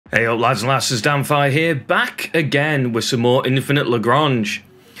Hey up lads and lasses, Damphyre here, back again with some more Infinite Lagrange.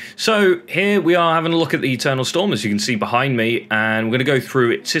 So here we are having a look at the Eternal Storm, as you can see behind me, and we're going to go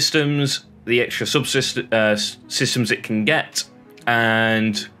through its systems, the extra systems it can get,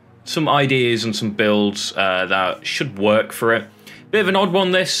 and some ideas and some builds that should work for it. Bit of an odd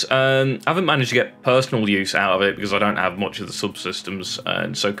one this, I haven't managed to get personal use out of it because I don't have much of the subsystems,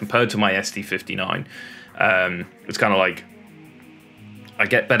 and so compared to my SD59, it's kind of like I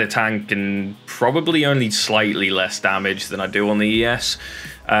get better tank and probably only slightly less damage than I do on the ES,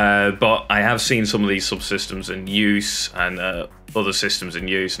 but I have seen some of these subsystems in use and other systems in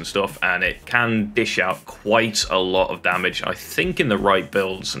use and stuff, and it can dish out quite a lot of damage. I think in the right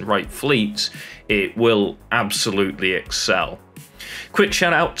builds and right fleets, it will absolutely excel. Quick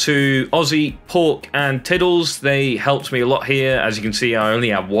shout out to Aussie, Pork and Tiddles. They helped me a lot here. As you can see, I only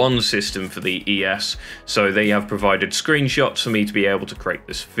have one system for the ES, so they have provided screenshots for me to be able to create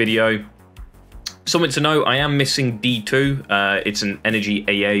this video. Something to know, I am missing D2. It's an energy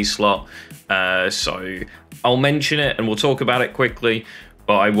AA slot, so I'll mention it and we'll talk about it quickly,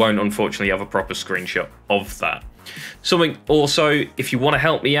 but I won't unfortunately have a proper screenshot of that. Something also, if you want to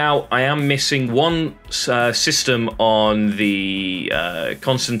help me out, I am missing one system on the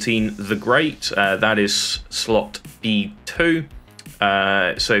Constantine the Great. That is slot B2.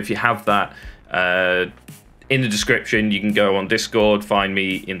 So if you have that in the description, you can go on Discord, find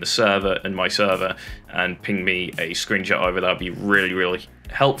me in the server and my server, and ping me a screenshot over. That'd be really, really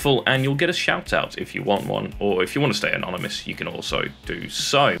helpful, and you'll get a shout out if you want one, or if you want to stay anonymous, you can also do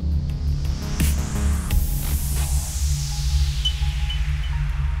so.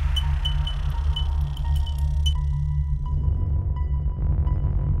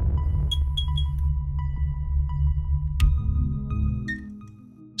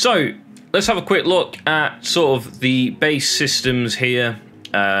 So let's have a quick look at sort of the base systems here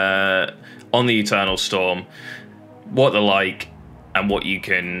on the Eternal Storm, what they're like, and what you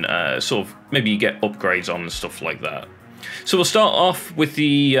can sort of maybe get upgrades on and stuff like that. So we'll start off with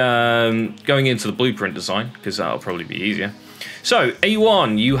the going into the blueprint design, because that'll probably be easier. So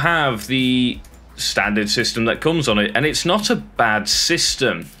A1, you have the standard system that comes on it, and it's not a bad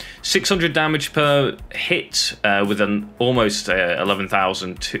system. 600 damage per hit with an almost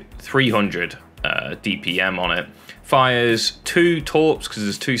 11,300 DPM on it. Fires 2 torps, because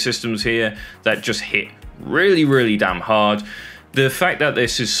there's 2 systems here that just hit really, really damn hard. The fact that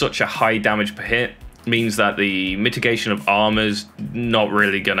this is such a high damage per hit means that the mitigation of armor's not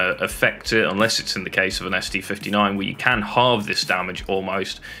really going to affect it, unless it's in the case of an SD59, where you can halve this damage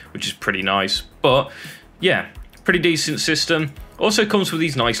almost, which is pretty nice. But yeah, pretty decent system. Also comes with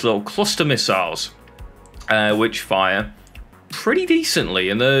these nice little cluster missiles, which fire pretty decently,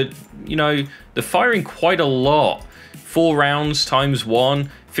 and they're firing quite a lot. 4 rounds times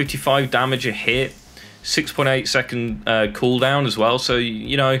 1, 55 damage a hit, 6.8 second cooldown as well. So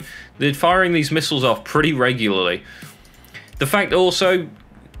they're firing these missiles off pretty regularly. The fact also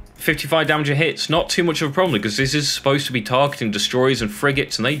 55 damage a hit's not too much of a problem, because this is supposed to be targeting destroyers and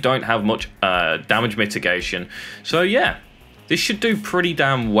frigates, and they don't have much damage mitigation. So yeah, this should do pretty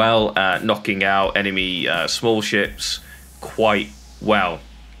damn well at knocking out enemy small ships quite well.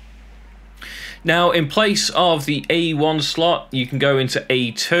 Now, in place of the A1 slot, you can go into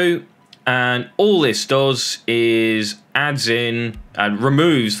A2, and all this does is adds in and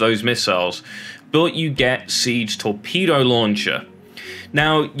removes those missiles, but you get Siege Torpedo Launcher.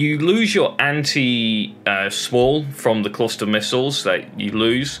 Now, you lose your anti-small from the cluster missiles that you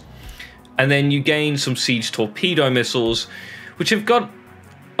lose, and then you gain some Siege Torpedo missiles, which have got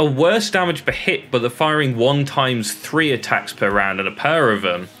a worse damage per hit, but they're firing 1 times 3 attacks per round, and a pair of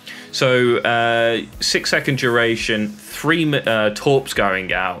them. So 6 second duration, 3 torps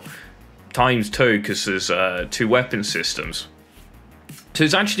going out, times 2, because there's 2 weapon systems. So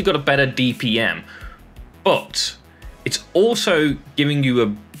it's actually got a better DPM, but it's also giving you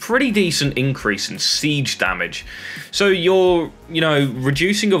a pretty decent increase in siege damage. So you're,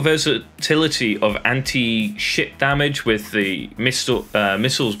 reducing your versatility of anti-ship damage with the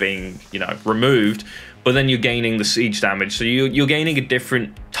missiles being, removed, but then you're gaining the siege damage. So you're gaining a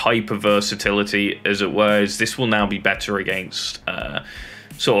different type of versatility, as it were, as this will now be better against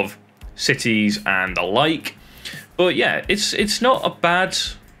sort of cities and the like. But yeah, it's not a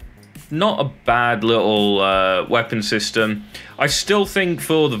bad little weapon system. I still think,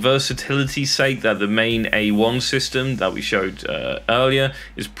 for the versatility's sake, that the main A1 system that we showed earlier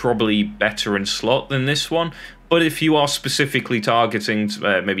is probably better in slot than this one. But if you are specifically targeting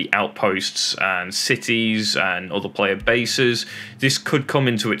maybe outposts and cities and other player bases, this could come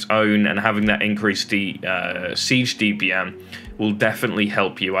into its own, and having that increased siege DPM will definitely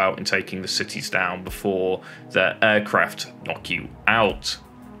help you out in taking the cities down before the aircraft knock you out.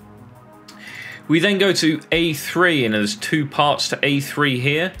 We then go to A3, and there's 2 parts to A3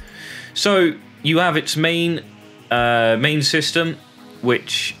 here. So you have its main system,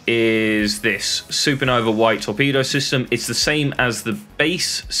 which is this supernova white torpedo system. It's the same as the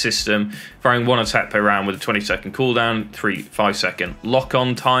base system, firing 1 attack per round with a 20-second cooldown, 5-second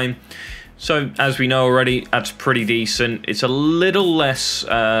lock-on time. So as we know already, that's pretty decent. It's a little less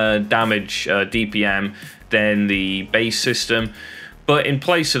damage DPM than the base system, but in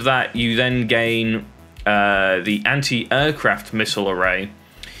place of that, you then gain the anti-aircraft missile array,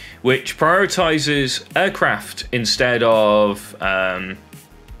 which prioritizes aircraft instead of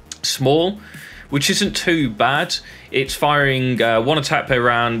small, which isn't too bad. It's firing 1 attack per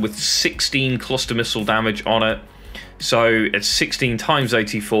round with 16 cluster missile damage on it. So it's 16 times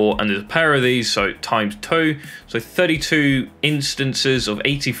 84, and there's a pair of these, so times 2. So 32 instances of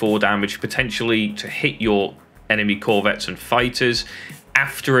 84 damage potentially to hit your enemy corvettes and fighters.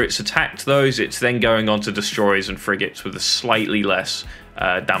 After it's attacked those, it's then going on to destroyers and frigates with a slightly less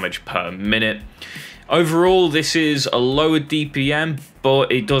damage per minute. Overall, this is a lower DPM,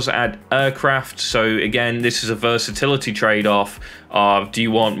 but it does add aircraft. So again, this is a versatility trade-off of, do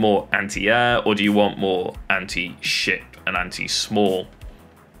you want more anti-air or do you want more anti-ship and anti-small?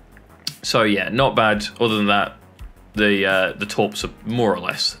 So yeah, not bad. Other than that, the torps are more or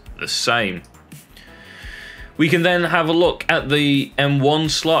less the same. We can then have a look at the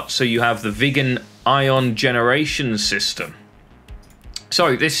M1 slot. So you have the Vegan ion generation system.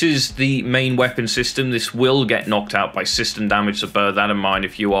 So this is the main weapon system. This will get knocked out by system damage, so bear that in mind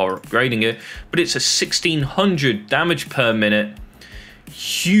if you are upgrading it. But it's a 1600 damage per minute,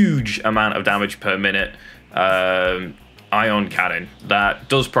 huge amount of damage per minute ion cannon that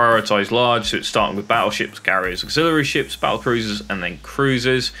does prioritize large. So it's starting with battleships, carriers, auxiliary ships, battle cruisers, and then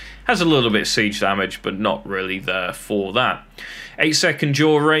cruisers. Has a little bit of siege damage, but not really there for that. 8-second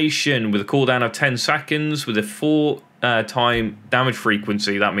duration with a cooldown of 10 seconds with a 4 time damage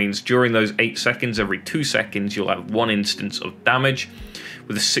frequency. That means during those 8 seconds, every 2 seconds, you'll have 1 instance of damage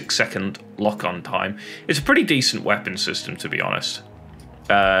with a 6-second lock-on time. It's a pretty decent weapon system, to be honest.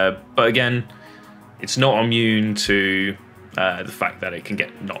 But again, it's not immune to the fact that it can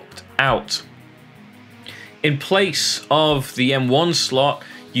get knocked out. In place of the M1 slot,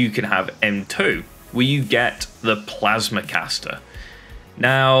 you can have M2, where you get the Plasma Caster.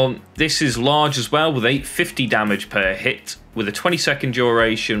 Now, this is large as well, with 850 damage per hit, with a 20-second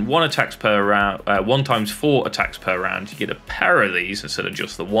duration, 1 attacks per round, 1 times 4 attacks per round. You get a pair of these instead of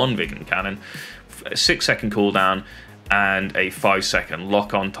just the 1 Vegan cannon, a 6-second cooldown, and a 5-second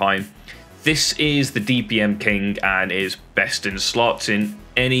lock-on time. This is the DPM king and is best in slots in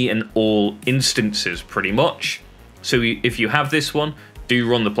any and all instances, pretty much. So if you have this one, do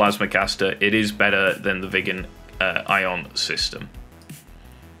run the Plasma Caster. It is better than the Vegan ion system.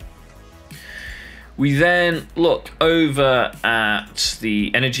 We then look over at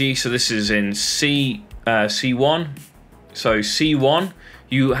the energy. So this is in C1. So C1,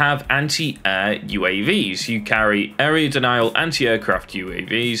 you have anti-air UAVs. You carry area denial anti-aircraft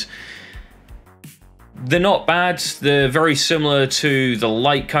UAVs. They're not bad. They're very similar to the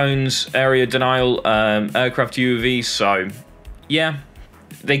light cones area denial aircraft UAVs. So yeah,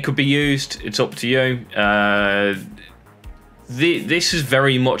 they could be used. It's up to you. This is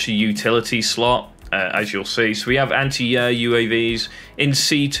very much a utility slot. As you'll see. So we have anti-air UAVs. In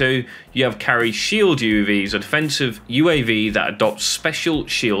C2, you have carry shield UAVs, a defensive UAV that adopts special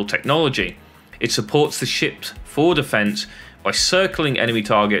shield technology. It supports the ships for defense by circling enemy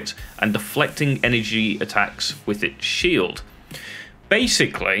targets and deflecting energy attacks with its shield.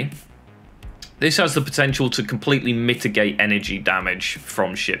 Basically, this has the potential to completely mitigate energy damage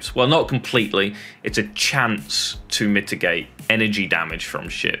from ships. Well, not completely. It's a chance to mitigate energy damage from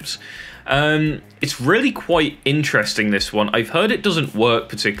ships. It's really quite interesting, this one. I've heard it doesn't work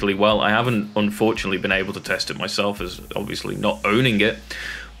particularly well. I haven't, unfortunately, been able to test it myself, as obviously not owning it.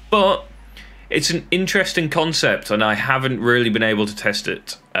 But it's an interesting concept, and I haven't really been able to test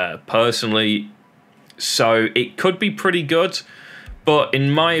it personally. So it could be pretty good. But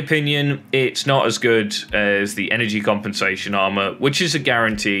in my opinion, it's not as good as the energy compensation armor, which is a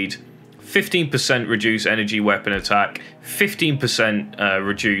guaranteed 15% reduced energy weapon attack, 15%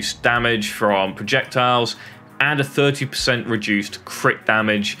 reduced damage from projectiles, and a 30% reduced crit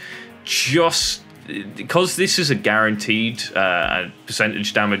damage. Just because this is a guaranteed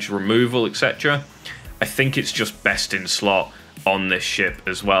percentage damage removal, etc., I think it's just best in slot on this ship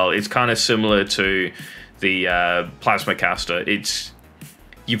as well. It's kind of similar to the Plasma Caster.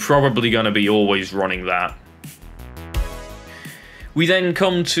 You're probably going to be always running that. We then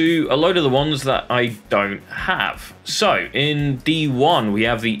come to a load of the ones that I don't have. So in D1 we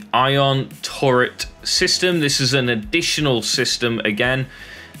have the Ion Turret system. This is an additional system again,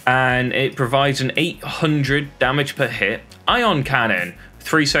 and it provides an 800 damage per hit ion cannon,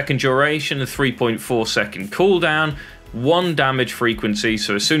 3-second duration, a 3.4-second cooldown, 1 damage frequency,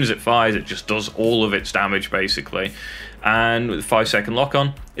 so as soon as it fires it just does all of its damage basically, and with a 5-second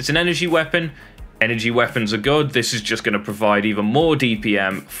lock-on. It's an energy weapon. Energy weapons are good. This is just going to provide even more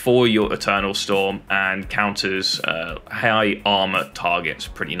DPM for your Eternal Storm and counters high armor targets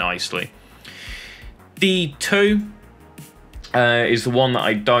pretty nicely. D2 is the one that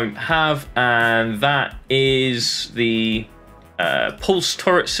I don't have, and that is the Pulse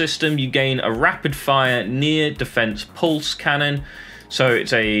Turret system. You gain a rapid fire near defense pulse cannon, so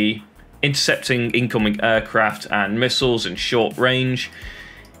it's a intercepting incoming aircraft and missiles in short range.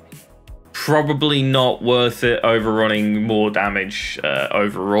 Probably not worth it, overrunning more damage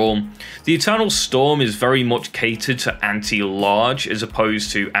overall. The Eternal Storm is very much catered to anti-large as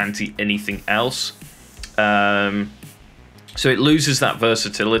opposed to anti-anything else. So it loses that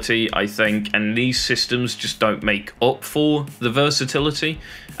versatility, I think, and these systems just don't make up for the versatility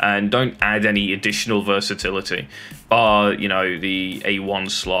and don't add any additional versatility, bar, you know, the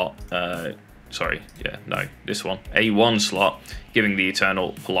A1 slot, this one, A1 slot, giving the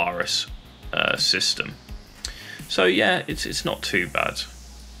Eternal Polaris system. So yeah, it's not too bad.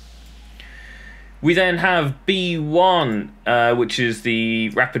 We then have B1, which is the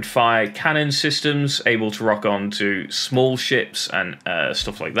rapid fire cannon systems, able to rock on to small ships and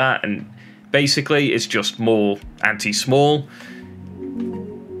stuff like that, and basically it's just more anti-small.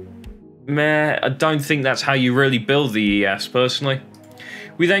 Meh, I don't think that's how you really build the ES personally.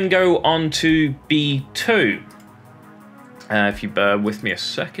 We then go on to B2. If you bear with me a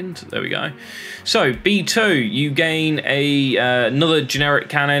second, there we go. So B2, you gain another generic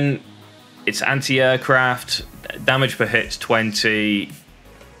cannon. It's anti-aircraft, damage per hit's 20.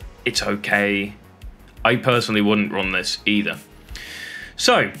 It's okay. I personally wouldn't run this either.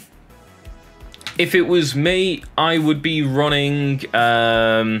 So if it was me, I would be running,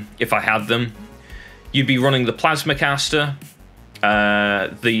 if I had them, you'd be running the Plasma Caster.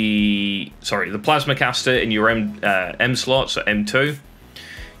 The Plasma Caster in your M slot, so M2.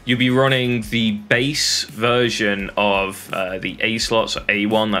 You'll be running the base version of the A slot, so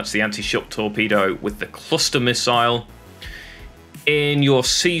A1, that's the anti-ship torpedo with the cluster missile. In your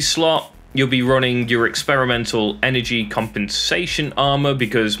C slot, you'll be running your experimental energy compensation armor,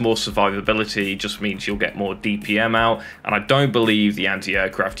 because more survivability just means you'll get more DPM out, and I don't believe the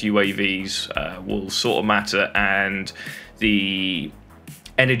anti-aircraft UAVs will sort of matter, and the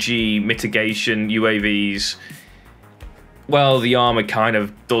energy mitigation UAVs, well, the armor kind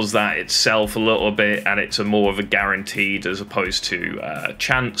of does that itself a little bit, and it's more of a guaranteed as opposed to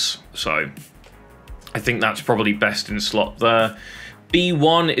chance. So I think that's probably best in slot there.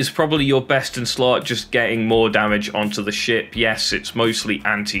 B1 is probably your best in slot, just getting more damage onto the ship. Yes, it's mostly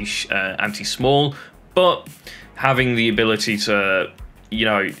anti-small, but having the ability to, you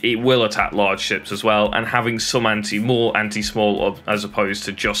know, it will attack large ships as well, and having some more anti-small as opposed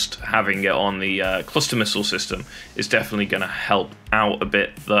to just having it on the cluster missile system is definitely going to help out a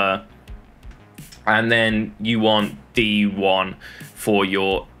bit there. And then you want D1 for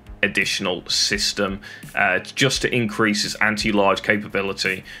your additional system, just to increase its anti-large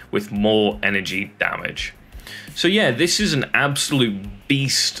capability with more energy damage. So yeah, this is an absolute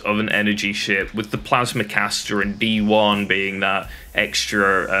beast of an energy ship, with the Plasma Caster and B1 being that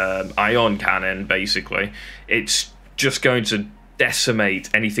extra ion cannon, basically. It's just going to decimate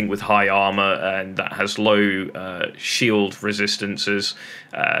anything with high armor and that has low shield resistances.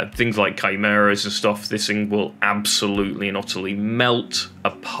 Things like chimeras and stuff, this thing will absolutely and utterly melt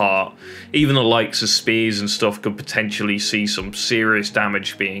apart. Even the likes of spears and stuff could potentially see some serious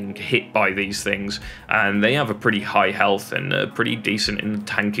damage being hit by these things, and they have a pretty high health and pretty decent in the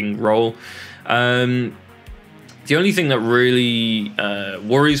tanking role. The only thing that really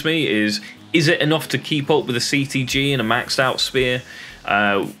worries me is it enough to keep up with a CTG and a maxed out spear?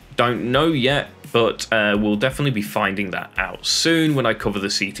 Don't know yet, but we'll definitely be finding that out soon when I cover the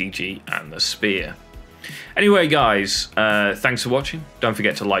CTG and the spear. Anyway, guys, thanks for watching. Don't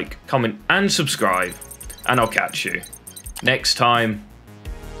forget to like, comment, and subscribe, and I'll catch you next time.